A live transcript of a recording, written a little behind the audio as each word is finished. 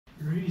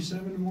You're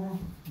 87 tomorrow?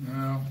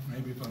 No,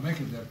 maybe if I make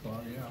it that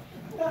far,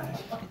 yeah.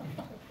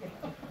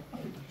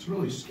 It's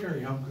really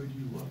scary how good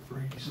you look for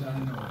I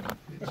 87. know.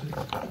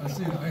 I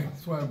see,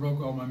 that's why I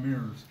broke all my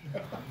mirrors.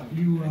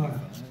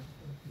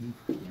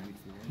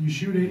 You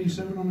shoot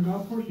 87 on the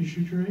golf course, you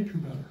shoot your age or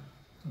better?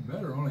 I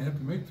better only have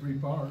to make 3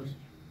 pars.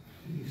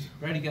 Jeez.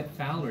 Ready to get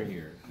Fowler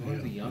here.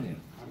 Look the youngin.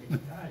 I mean,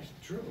 gosh,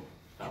 true.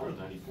 Fowler's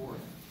 94.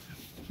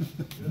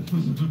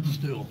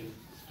 Still.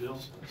 Still.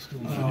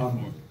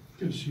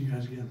 Good to see you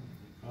guys again.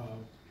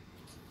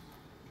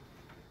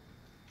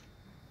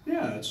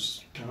 Yeah,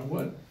 it's kind of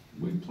what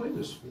we played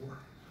this for.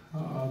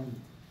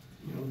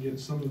 You know, get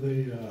some of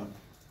the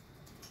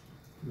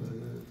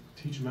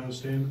teach them how to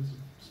stand at the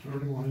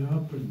starting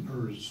lineup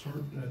or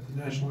start at the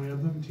national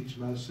anthem, teach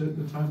them how to sit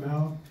in the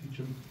timeout, teach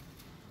them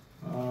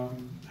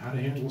how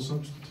to handle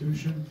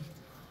substitution.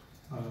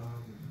 A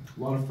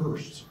lot of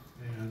firsts,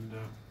 and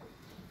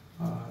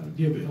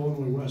give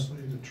Illinois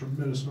Wesleyan a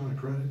tremendous amount of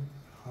credit.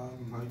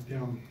 Like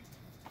down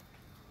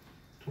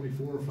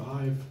 24 or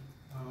 5,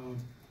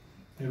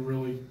 and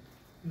really,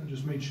 you know,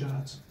 just made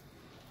shots.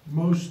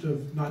 Most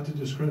of, not to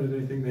discredit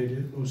anything they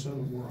did, most of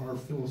them were our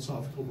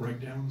philosophical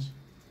breakdowns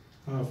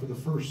for the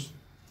first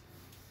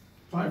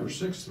 5 or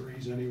 6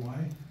 threes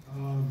anyway.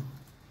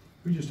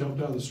 We just helped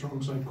out of the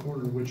strong side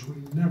corner, which we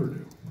never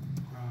do.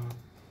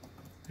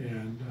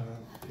 And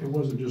it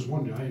wasn't just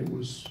one guy; it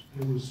was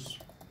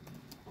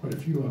quite a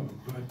few of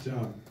them. But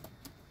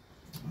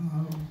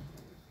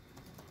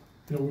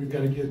you know, we've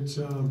got to get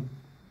some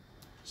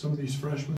of these freshmen